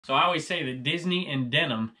So I always say that Disney and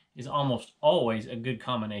denim is almost always a good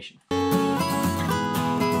combination.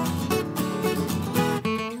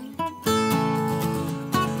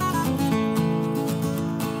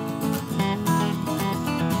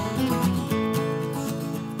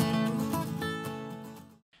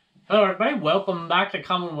 Hello everybody, welcome back to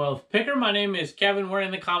Commonwealth Picker. My name is Kevin, we're in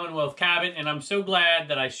the Commonwealth cabin, and I'm so glad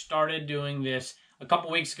that I started doing this a couple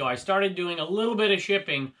weeks ago. I started doing a little bit of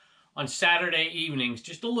shipping on Saturday evenings,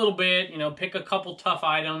 just a little bit, you know, pick a couple tough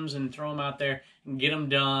items and throw them out there and get them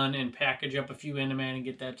done and package up a few Intaman and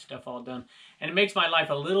get that stuff all done. And it makes my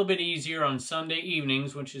life a little bit easier on Sunday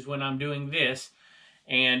evenings, which is when I'm doing this.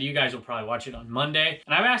 And you guys will probably watch it on Monday.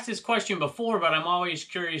 And I've asked this question before, but I'm always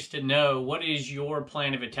curious to know, what is your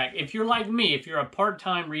plan of attack? If you're like me, if you're a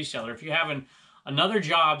part-time reseller, if you have another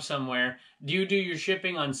job somewhere, do you do your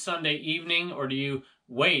shipping on Sunday evening, or do you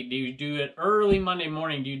wait? Do you do it early Monday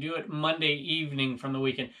morning? Do you do it Monday evening from the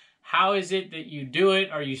weekend? How is it that you do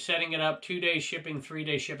it? Are you setting it up 2-day shipping,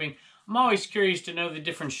 3-day shipping? I'm always curious to know the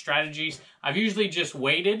different strategies. I've usually just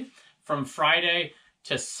waited from Friday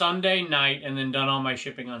to Sunday night and then done all my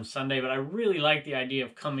shipping on Sunday, but I really like the idea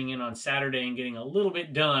of coming in on Saturday and getting a little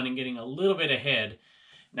bit done and getting a little bit ahead.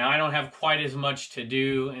 Now, I don't have quite as much to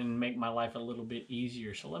do and make my life a little bit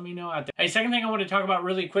easier, so let me know out there. Hey, second thing I want to talk about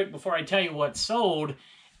really quick before I tell you what sold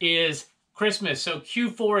is Christmas. So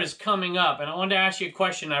Q4 is coming up, and I wanted to ask you a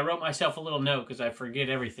question. I wrote myself a little note because I forget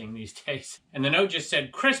everything these days. And the note just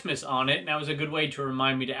said Christmas on it, and that was a good way to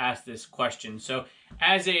remind me to ask this question. So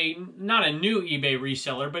as not a new eBay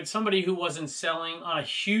reseller, but somebody who wasn't selling on a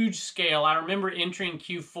huge scale, I remember entering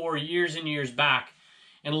Q4 years and years back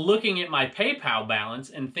and looking at my PayPal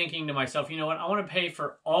balance and thinking to myself, you know what, I want to pay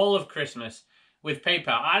for all of Christmas with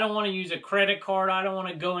PayPal. I don't want to use a credit card. I don't want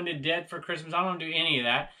to go into debt for Christmas. I don't want to do any of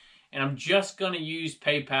that. And I'm just going to use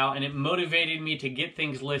PayPal, and it motivated me to get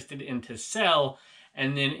things listed and to sell.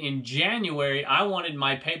 And then in January, I wanted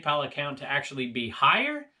my PayPal account to actually be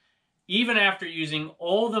higher, even after using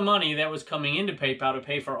all the money that was coming into PayPal to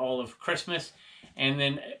pay for all of Christmas. And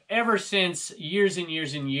then ever since, years and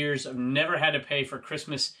years and years, I've never had to pay for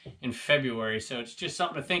Christmas in February. So it's just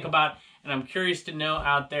something to think about. And I'm curious to know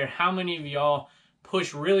out there, how many of y'all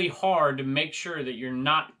push really hard to make sure that you're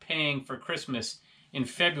not paying for Christmas in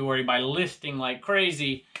February by listing like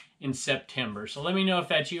crazy in September. So let me know if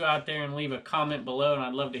that's you out there and leave a comment below, and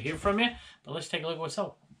I'd love to hear from you. But let's take a look at what's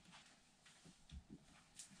sold.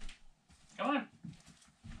 Come on.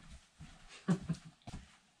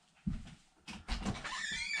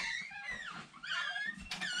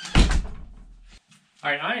 All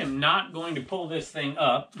right, I am not going to pull this thing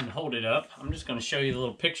up and hold it up. I'm just going to show you the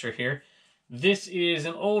little picture here. This is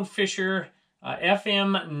an old Fisher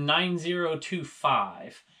FM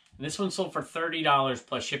 9025. And this one sold for $30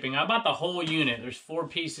 plus shipping. I bought the whole unit. There's 4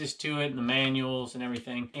 pieces to it and the manuals and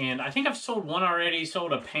everything. And I think I've sold one already.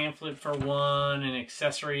 Sold a pamphlet for one, an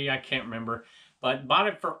accessory, I can't remember. But bought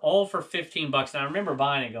it all for 15 bucks. And I remember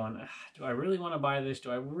buying it going, do I really want to buy this? Do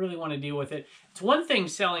I really want to deal with it? It's one thing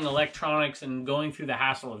selling electronics and going through the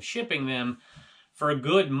hassle of shipping them for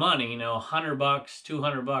good money, you know, 100 bucks,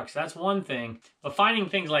 200 bucks, that's one thing. But finding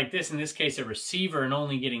things like this, in this case a receiver, and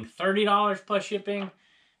only getting $30 plus shipping,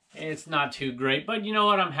 it's not too great. But you know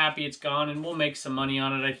what, I'm happy it's gone, and we'll make some money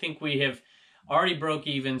on it. I think we have already broke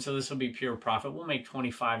even, so this will be pure profit. We'll make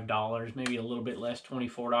 $25, maybe a little bit less,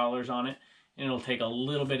 $24 on it, and it'll take a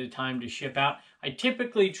little bit of time to ship out. I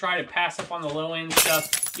typically try to pass up on the low-end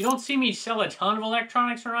stuff. You don't see me sell a ton of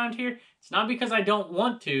electronics around here. It's not because I don't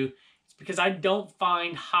want to, because I don't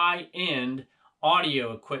find high-end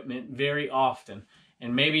audio equipment very often.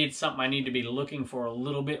 And maybe it's something I need to be looking for a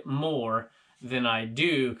little bit more than I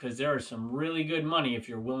do, because there is some really good money if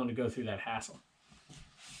you're willing to go through that hassle.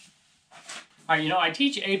 All right, you know, I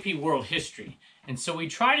teach AP World History, and so we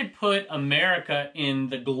try to put America in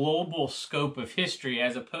the global scope of history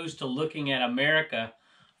as opposed to looking at America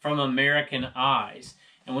from American eyes.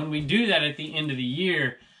 And when we do that at the end of the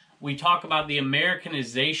year, we talk about the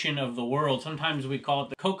Americanization of the world. Sometimes we call it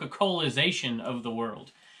the Coca-Colization of the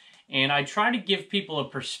world. And I try to give people a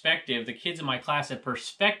perspective, the kids in my class, a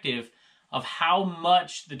perspective of how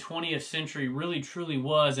much the 20th century really truly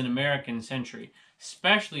was an American century,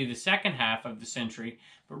 especially the second half of the century,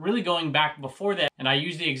 but really going back before that. And I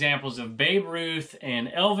use the examples of Babe Ruth and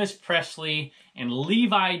Elvis Presley and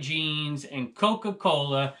Levi jeans and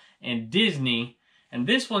Coca-Cola and Disney. And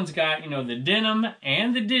this one's got, you know, the denim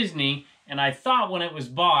and the Disney, and I thought when it was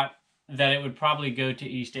bought that it would probably go to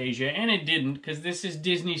East Asia, and it didn't, because this is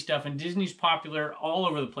Disney stuff, and Disney's popular all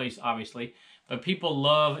over the place, obviously, but people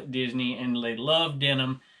love Disney, and they love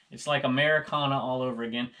denim. It's like Americana all over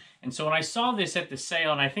again. And so when I saw this at the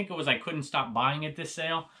sale, and I think it was I couldn't stop buying at this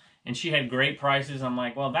sale, and she had great prices, I'm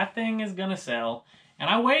like, well, that thing is gonna sell. And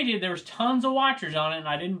I waited, there was tons of watchers on it, and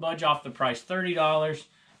I didn't budge off the price. $30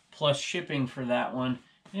 plus shipping for that one.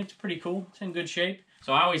 And it's pretty cool, it's in good shape.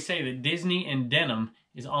 So I always say that Disney and denim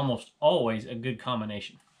is almost always a good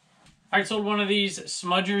combination. All right, sold one of these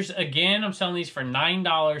smudgers again. I'm selling these for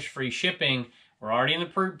 $9 free shipping. We're already in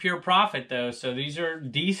the pure profit though, so these are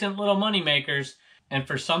decent little money makers. And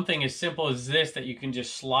for something as simple as this that you can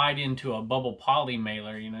just slide into a bubble poly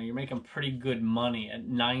mailer, you know, you're making pretty good money at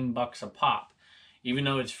 $9 a pop, even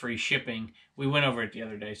though it's free shipping. We went over it the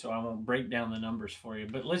other day, so I won't break down the numbers for you.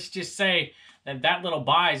 But let's just say that that little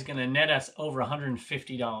buy is gonna net us over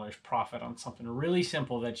 $150 profit on something really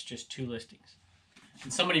simple that's just 2 listings.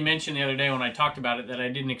 And somebody mentioned the other day when I talked about it that I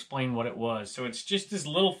didn't explain what it was. So it's just this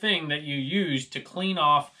little thing that you use to clean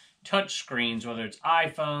off touch screens, whether it's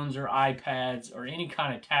iPhones or iPads or any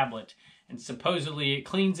kind of tablet. And supposedly it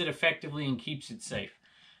cleans it effectively and keeps it safe.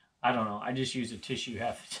 I don't know. I just use a tissue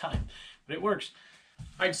half the time, but it works.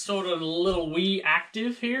 I sold a little Wii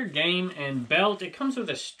Active here, game and belt. It comes with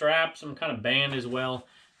a strap, some kind of band as well.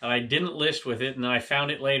 That I didn't list with it, and then I found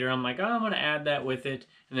it later. I'm like, oh, I'm going to add that with it,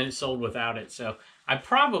 and then it sold without it. So I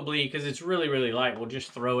probably, because it's really, really light, will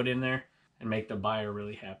just throw it in there and make the buyer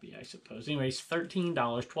really happy, I suppose. Anyways, $13,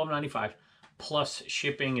 $12.95 plus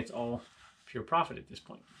shipping. It's all pure profit at this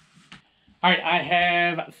point. All right, I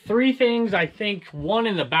have 3 things. I think one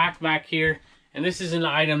in the back here, and this is an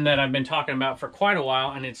item that I've been talking about for quite a while,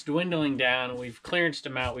 and it's dwindling down. We've clearanced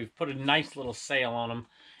them out. We've put a nice little sale on them.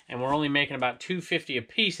 And we're only making about $2.50 a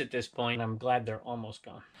piece at this point. I'm glad they're almost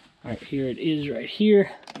gone. All right, here it is right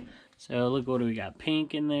here. So look what we got,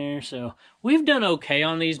 pink in there. So we've done okay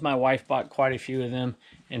on these. My wife bought quite a few of them,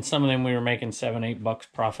 and some of them we were making $7, $8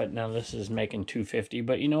 profit. Now this is making $2.50,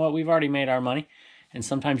 but you know what? We've already made our money, and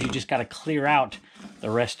sometimes you just got to clear out the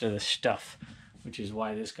rest of the stuff, which is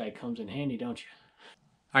why this guy comes in handy, don't you?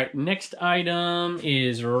 All right, next item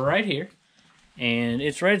is right here. And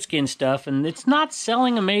it's Redskin stuff, and it's not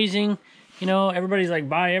selling amazing. You know, everybody's like,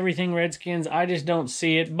 buy everything Redskins. I just don't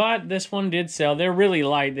see it, but this one did sell. They're really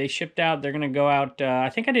light. They shipped out. They're going to go out. I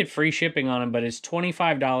think I did free shipping on them, but it's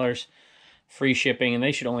 $25 free shipping, and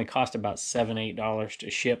they should only cost about $7, $8 to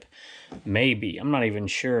ship. Maybe. I'm not even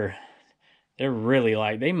sure. They're really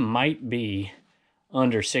light. They might be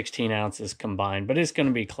under 16 ounces combined, but it's going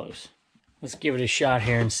to be close. Let's give it a shot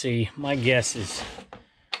here and see. My guess is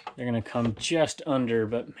they're going to come just under,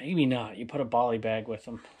 but maybe not. You put a poly bag with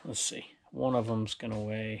them. Let's see. One of them's going to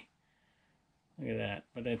weigh. Look at that.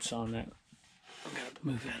 But it's on that. I'm going to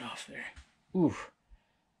move that off there. Ooh.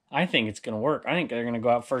 I think it's going to work. I think they're going to go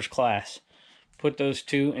out first class. Put those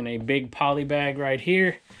 2 in a big poly bag right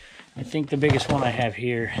here. I think the biggest one I have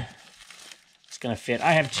here is going to fit.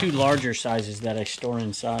 I have 2 larger sizes that I store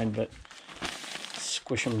inside, but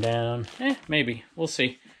squish them down. Maybe. We'll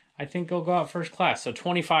see. I think they'll go out first class. So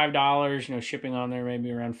 $25, you know, shipping on there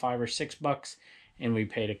maybe around $5 or $6, and we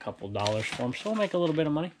paid a couple dollars for them, so we'll make a little bit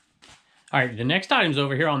of money. All right, the next item's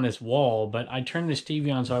over here on this wall, but I turned this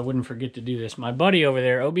TV on so I wouldn't forget to do this. My buddy over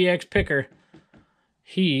there, OBX Picker,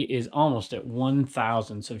 he is almost at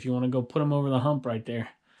 1,000. So if you want to go put him over the hump right there,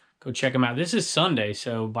 go check him out. This is Sunday,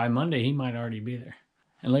 so by Monday he might already be there.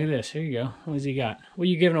 And look at this. Here you go. What has he got? What are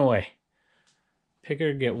you giving away?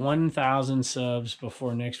 Picker, get 1,000 subs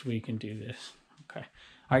before next week and do this. Okay.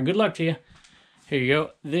 All right, good luck to you. Here you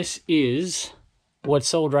go. This is what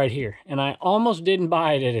sold right here. And I almost didn't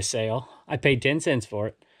buy it at a sale. I paid 10 cents for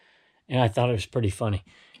it. And I thought it was pretty funny.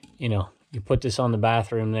 You know, you put this on the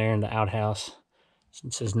bathroom there in the outhouse.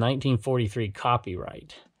 It says 1943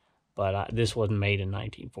 copyright. But this wasn't made in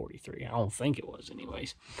 1943. I don't think it was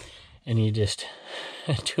anyways. And you just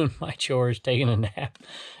doing my chores, taking a nap.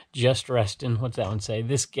 Just resting. What's that one say?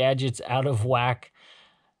 This gadget's out of whack.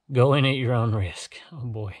 Go in at your own risk. Oh,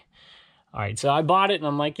 boy. All right, so I bought it, and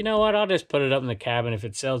I'm like, you know what? I'll just put it up in the cabin. If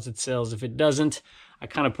it sells, it sells. If it doesn't, I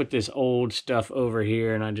kind of put this old stuff over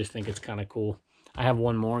here, and I just think it's kind of cool. I have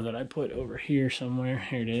one more that I put over here somewhere.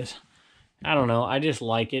 Here it is. I don't know. I just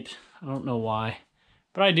like it. I don't know why,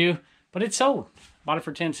 but I do. But it sold. Bought it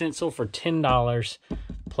for 10 cents, sold for $10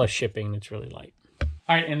 plus shipping. It's really light.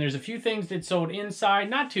 All right, and there's a few things that sold inside.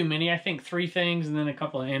 Not too many. I think 3 things, and then a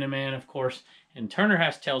couple of Animan, of course. And Turner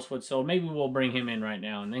has to tell us what sold. Maybe we'll bring him in right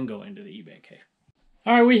now and then go into the eBay cave.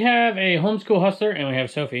 All right, we have a homeschool hustler, and we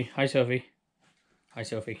have Sophie. Hi, Sophie. Hi,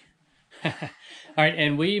 Sophie. All right,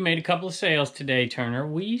 and we made a couple of sales today, Turner.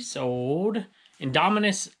 We sold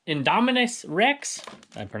Indominus Rex.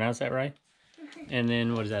 Did I pronounce that right? And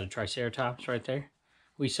then, what is that, a Triceratops right there?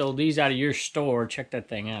 We sold these out of your store. Check that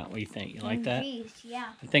thing out. What do you think? You like that? Geez, yeah.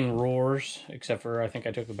 The thing roars, except for I think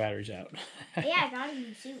I took the batteries out. Yeah, I got a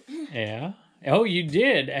new suit. Yeah. Oh, you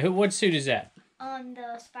did? What suit is that?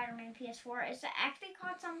 The Spider-Man PS4. It's actually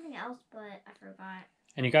called something else, but I forgot.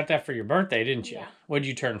 And you got that for your birthday, didn't you? Yeah. What'd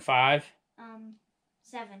you turn, 5?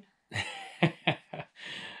 7.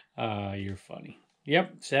 You're funny.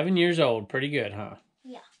 Yep, 7 years old. Pretty good, huh?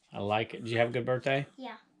 Yeah. I like it. Did you have a good birthday?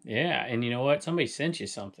 Yeah. Yeah, and you know what? Somebody sent you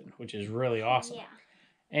something, which is really awesome. Yeah.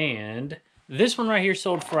 And this one right here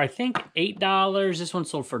sold for, I think, $8. This one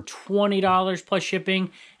sold for $20 plus shipping.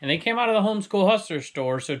 And they came out of the Homeschool Hustler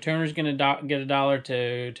store, so Turner's going to get $1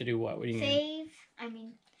 to do what? What do you mean?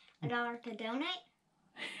 $1 to donate.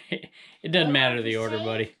 It doesn't matter the order,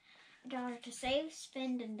 buddy. $1 to save,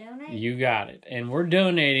 spend, and donate. You got it. And we're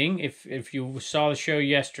donating, if you saw the show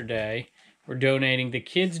yesterday, we're donating, the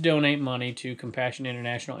kids donate money to Compassion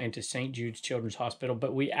International and to St. Jude's Children's Hospital,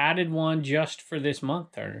 but we added one just for this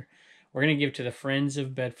month, Turner. We're going to give to the Friends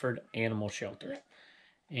of Bedford Animal Shelter.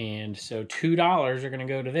 And so $2 are going to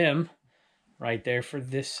go to them right there for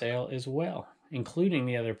this sale as well, including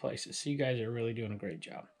the other places. So you guys are really doing a great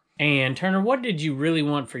job. And Turner, what did you really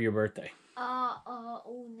want for your birthday?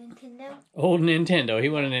 Old Nintendo. Old Nintendo. He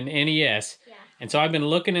wanted an NES. Yeah. And so I've been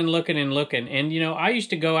looking and looking and looking. And, you know, I used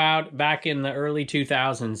to go out back in the early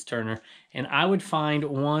 2000s, Turner, and I would find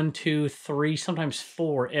 1, 2, 3, sometimes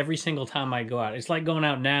 4 every single time I go out. It's like going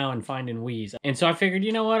out now and finding Wii's. And so I figured,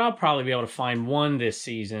 you know what, I'll probably be able to find one this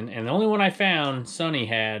season. And the only one I found, Sonny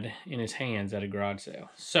had in his hands at a garage sale.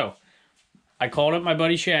 So I called up my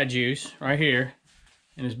buddy Shad Juice right here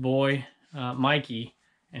and his boy Mikey,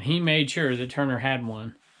 and he made sure that Turner had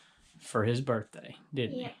one for his birthday,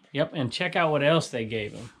 didn't he? Yep, and check out what else they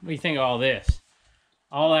gave him. What do you think of all this?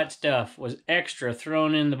 All that stuff was extra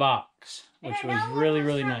thrown in the box, which was really,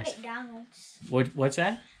 really nice. McDonald's. What's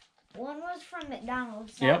that? One was from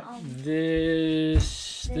McDonald's. Yep,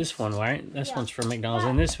 this one, right? This one's from McDonald's,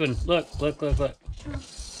 and this one, look.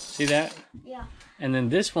 See that? Yeah. And then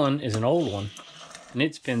this one is an old one, and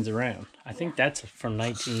it spins around. I think that's from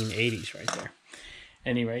 1980s right there.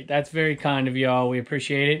 Anyway, that's very kind of y'all. We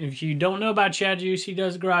appreciate it. If you don't know about Shad Juice, he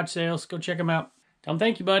does garage sales. Go check him out. Tell him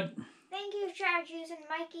thank you, bud. Thank you, Shad Juice and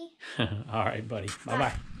Mikey. All right, buddy.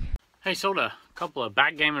 Bye-bye. Hey, sold a couple of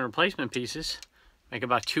backgammon replacement pieces. Make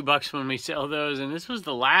about $2 when we sell those. And this was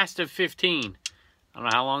the last of 15. I don't know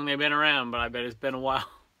how long they've been around, but I bet it's been a while.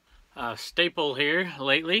 Staple here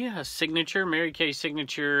lately, a signature, Mary Kay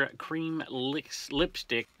signature cream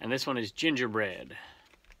lipstick. And this one is gingerbread.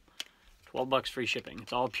 $12 free shipping.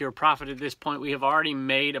 It's all pure profit at this point. We have already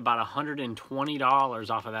made about $120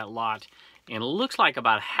 off of that lot. And it looks like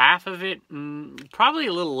about half of it, probably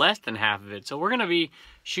a little less than half of it. So we're going to be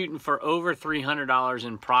shooting for over $300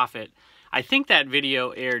 in profit. I think that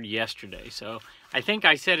video aired yesterday. So I think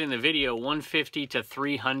I said in the video 150 to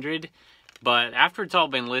 300. But after it's all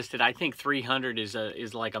been listed, I think 300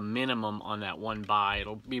 is like a minimum on that one buy.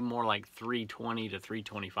 It'll be more like 320 to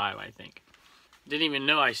 325, I think. Didn't even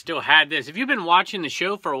know I still had this. If you've been watching the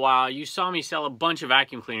show for a while, you saw me sell a bunch of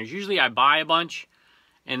vacuum cleaners. Usually I buy a bunch,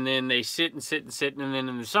 and then they sit and sit and sit. And then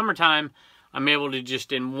in the summertime, I'm able to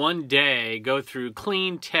just in one day go through,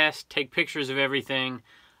 clean, test, take pictures of everything,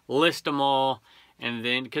 list them all. And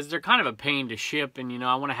then, because they're kind of a pain to ship, and, you know,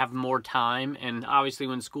 I want to have more time. And obviously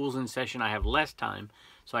when school's in session, I have less time.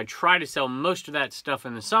 So I try to sell most of that stuff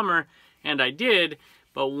in the summer, and I did.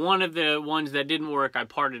 But one of the ones that didn't work, I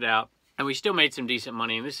parted out. And we still made some decent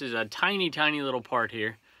money. And this is a tiny, tiny little part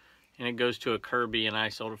here. And it goes to a Kirby, and I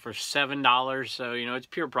sold it for $7. So, you know, it's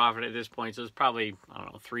pure profit at this point. So it's probably, I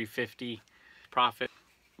don't know, $3.50 profit.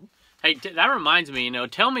 Hey, that reminds me, you know,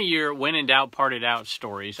 tell me your when in doubt, parted out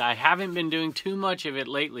stories. I haven't been doing too much of it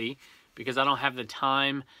lately because I don't have the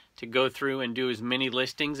time to go through and do as many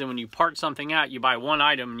listings. And when you part something out, you buy one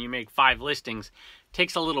item and you make 5 listings. It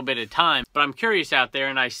takes a little bit of time. But I'm curious out there,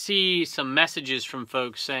 and I see some messages from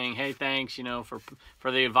folks saying, hey, thanks, you know,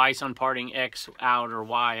 for the advice on parting X out or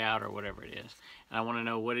Y out or whatever it is. And I want to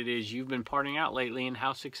know what it is you've been parting out lately and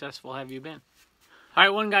how successful have you been. All right,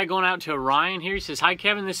 one guy going out to Ryan here. He says, hi,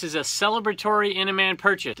 Kevin. This is a celebratory in-a-man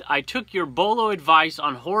purchase. I took your Bolo advice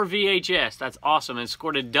on Horror VHS. That's awesome. And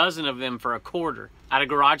scored a dozen of them for $25 at a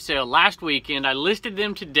garage sale last weekend. I listed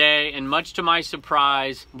them today, and much to my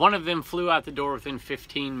surprise, one of them flew out the door within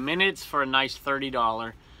 15 minutes for a nice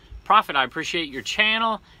 $30 profit. I appreciate your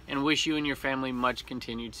channel and wish you and your family much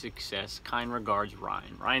continued success. Kind regards,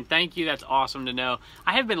 Ryan. Ryan, thank you. That's awesome to know.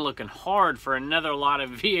 I have been looking hard for another lot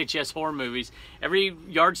of VHS horror movies. Every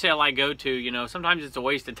yard sale I go to, you know, sometimes it's a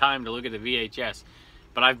waste of time to look at the VHS.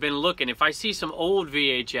 But I've been looking. If I see some old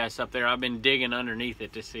VHS up there, I've been digging underneath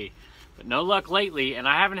it to see. But no luck lately, and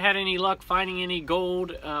I haven't had any luck finding any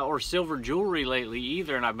gold or silver jewelry lately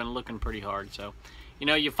either, and I've been looking pretty hard. So, you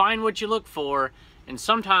know, you find what you look for, and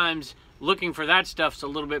sometimes looking for that stuff's a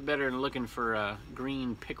little bit better than looking for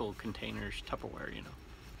green pickle containers, Tupperware, you know.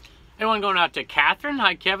 Anyone going out to Catherine?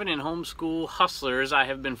 Hi, Kevin and Homeschool Hustlers. I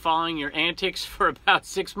have been following your antics for about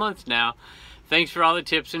 6 months now. Thanks for all the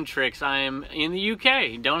tips and tricks. I am in the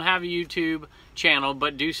UK. Don't have a YouTube channel,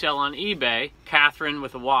 but do sell on eBay. Catherine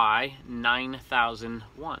with a Y,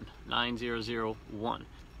 9001, 9001.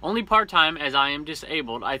 Only part-time as I am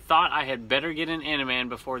disabled. I thought I had better get an Animan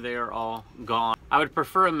before they are all gone. I would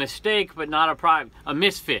prefer a mistake, but not a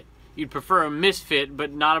misfit. You'd prefer a misfit,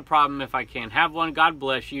 but not a problem if I can have one. God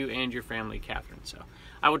bless you and your family, Catherine. So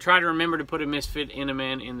I will try to remember to put a misfit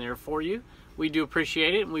Animan in there for you. We do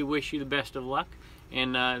appreciate it, and we wish you the best of luck.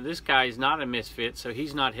 And this guy is not a misfit, so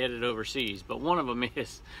he's not headed overseas, but one of them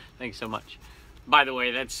is. Thanks so much. By the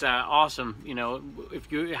way, that's awesome. You know,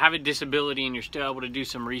 if you have a disability and you're still able to do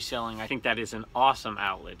some reselling, I think that is an awesome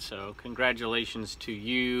outlet. So congratulations to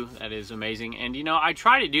you. That is amazing. And, you know, I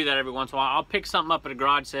try to do that every once in a while. I'll pick something up at a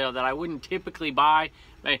garage sale that I wouldn't typically buy.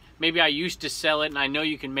 Maybe I used to sell it, and I know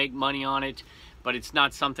you can make money on it, but it's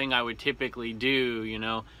not something I would typically do, you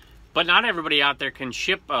know. But not everybody out there can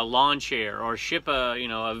ship a lawn chair or ship a, you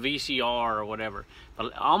know, a VCR or whatever.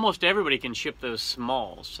 But almost everybody can ship those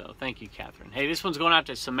smalls. So thank you, Catherine. Hey, this one's going out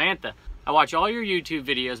to Samantha. I watch all your YouTube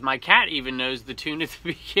videos. My cat even knows the tune at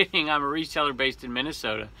the beginning. I'm a reseller based in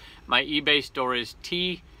Minnesota. My eBay store is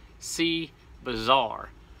TC Bazaar.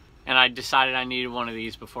 And I decided I needed one of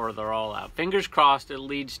these before they're all out. Fingers crossed it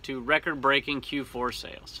leads to record-breaking Q4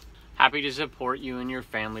 sales. Happy to support you and your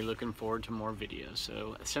family. Looking forward to more videos.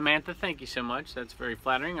 So Samantha, thank you so much. That's very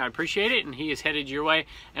flattering. I appreciate it. And he is headed your way.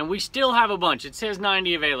 And we still have a bunch. It says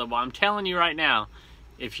 90 available. I'm telling you right now,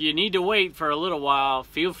 if you need to wait for a little while,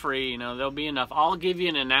 feel free. You know, there'll be enough. I'll give you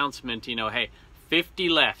an announcement, you know, hey, 50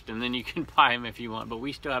 left. And then you can buy them if you want. But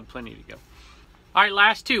we still have plenty to go. All right,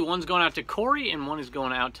 last two. One's going out to Corey and one is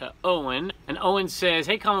going out to Owen. And Owen says,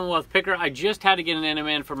 hey, Commonwealth Picker, I just had to get an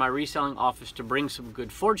Animan for my reselling office to bring some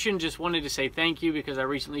good fortune. Just wanted to say thank you because I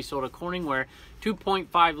recently sold a Corningware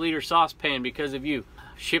 2.5 liter saucepan because of you.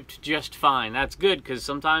 Shipped just fine. That's good because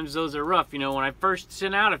sometimes those are rough. You know, when I first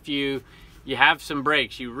sent out a few, you have some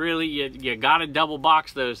breaks. You really, you got to double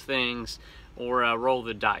box those things or roll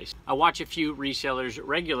the dice. I watch a few resellers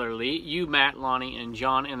regularly, you, Matt, Lonnie, and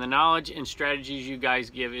John, and the knowledge and strategies you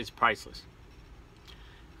guys give is priceless.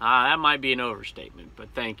 That might be an overstatement, but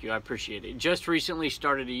thank you, I appreciate it. Just recently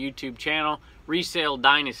started a YouTube channel, Resale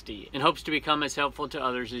Dynasty, in hopes to become as helpful to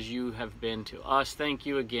others as you have been to us. Thank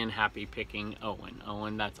you again, happy picking, Owen.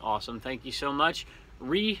 Owen, that's awesome, thank you so much.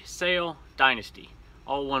 Resale Dynasty,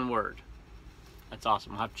 all one word. That's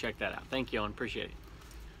awesome, I'll have to check that out. Thank you, Owen, appreciate it.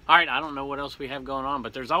 All right, I don't know what else we have going on,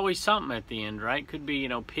 but there's always something at the end, right? Could be, you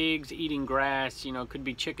know, pigs eating grass, you know, could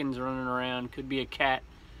be chickens running around, could be a cat,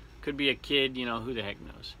 could be a kid, you know, who the heck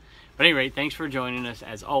knows. But anyway, thanks for joining us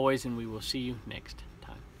as always, and we will see you next